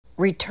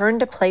Return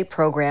to play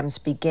programs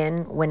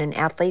begin when an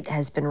athlete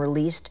has been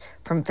released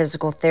from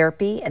physical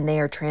therapy and they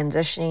are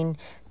transitioning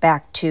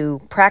back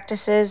to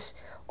practices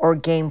or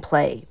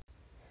gameplay.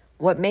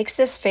 What makes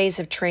this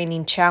phase of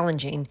training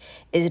challenging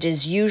is it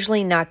is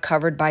usually not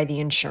covered by the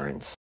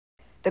insurance.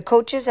 The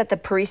coaches at the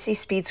Parisi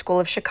Speed School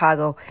of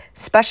Chicago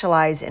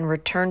specialize in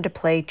return to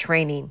play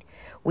training.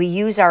 We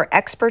use our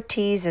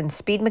expertise in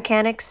speed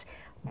mechanics,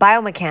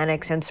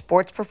 biomechanics, and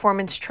sports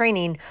performance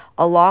training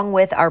along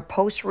with our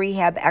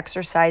post-rehab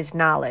exercise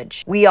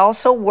knowledge. We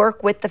also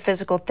work with the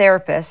physical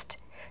therapist,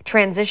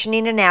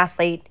 transitioning an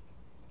athlete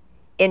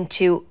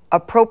into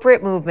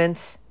appropriate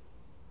movements,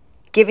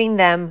 giving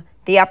them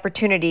the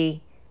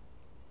opportunity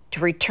to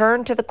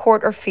return to the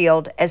court or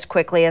field as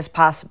quickly as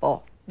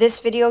possible. This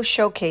video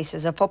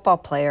showcases a football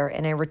player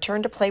in a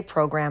return-to-play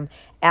program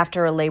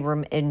after a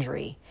labrum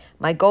injury.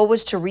 My goal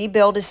was to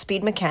rebuild his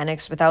speed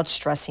mechanics without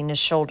stressing his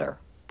shoulder.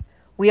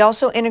 We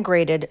also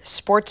integrated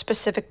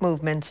sport-specific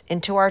movements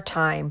into our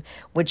time,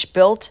 which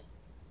built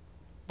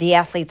the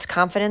athlete's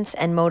confidence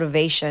and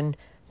motivation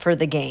for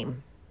the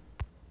game.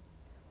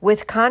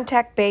 With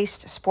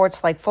contact-based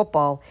sports like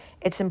football,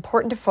 it's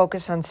important to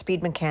focus on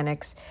speed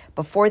mechanics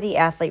before the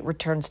athlete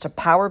returns to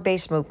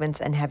power-based movements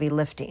and heavy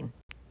lifting.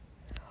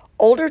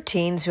 Older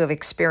teens who have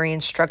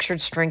experienced structured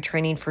strength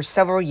training for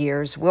several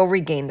years will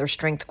regain their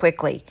strength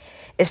quickly,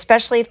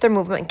 especially if their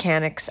movement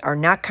mechanics are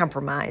not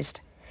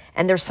compromised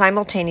and they're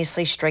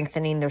simultaneously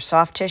strengthening their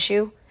soft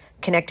tissue,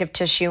 connective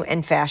tissue,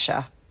 and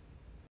fascia.